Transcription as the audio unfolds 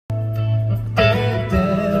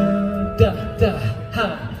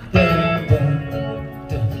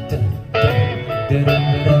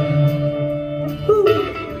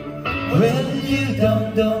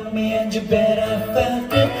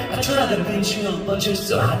you, but you're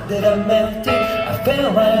so hot that I melted. I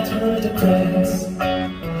fell right through the cracks.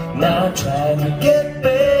 Now I'm trying to get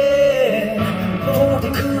back. For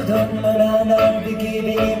the couldn't, but I'll be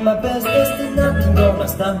giving it my best. There's nothing gonna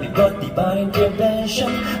stop me but divine intervention.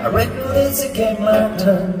 I reckon it's again my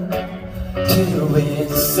turn to win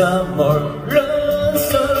some more love.